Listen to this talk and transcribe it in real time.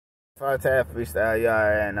Tazz freestyle, you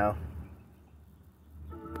already know.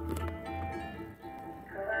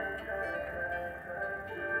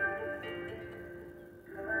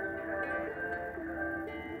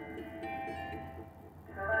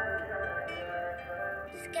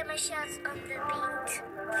 Just get my shots on the beat.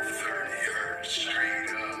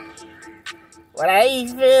 What I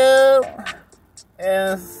feel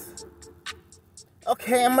is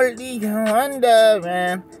okay. I'm really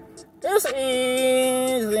wondering. This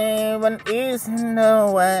is even easy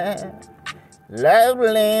no way.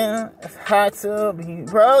 Lovely, it's hard to be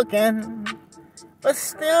broken, but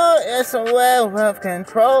still it's a way of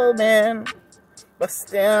controlling. But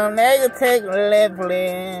still negatively,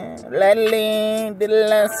 lately the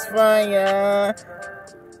less for your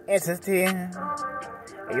entity.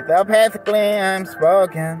 Telepathically I'm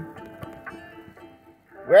spoken.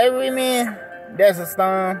 Right with me, there's a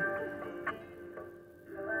storm.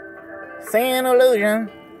 Seeing illusion.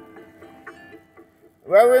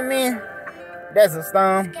 Right with me, there's a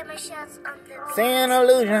storm. Seeing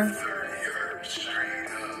illusion.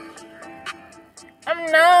 I'm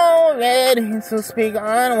now ready to speak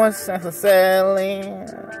on what's necessarily.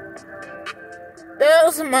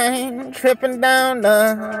 There's mine tripping down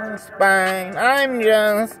the spine. I'm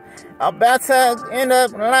just about to end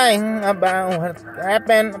up lying about what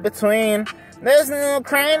happened between. There's no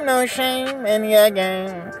crime, no shame in your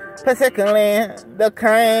game. Particularly the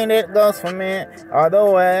kind that goes for me all the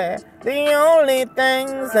way. The only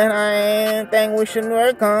things that I think we should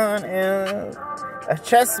work on is a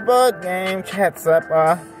chessboard game, chats up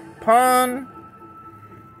a pawn.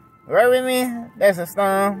 Right with me, there's a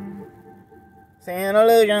storm. Seeing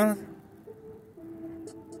illusions.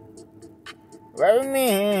 Right with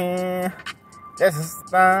me, there's a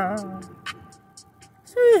storm.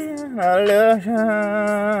 Seeing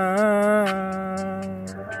illusions.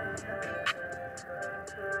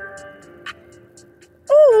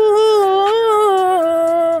 Ooh.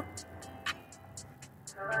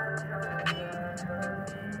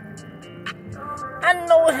 I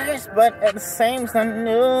know it hurts, but at the same time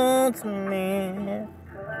new to me.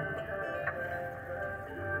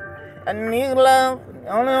 I need love, the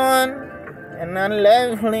only one, and I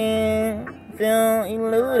lovely feel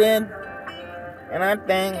eluded. And I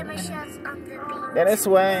think that it's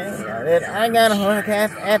way that I gotta work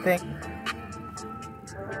ethic.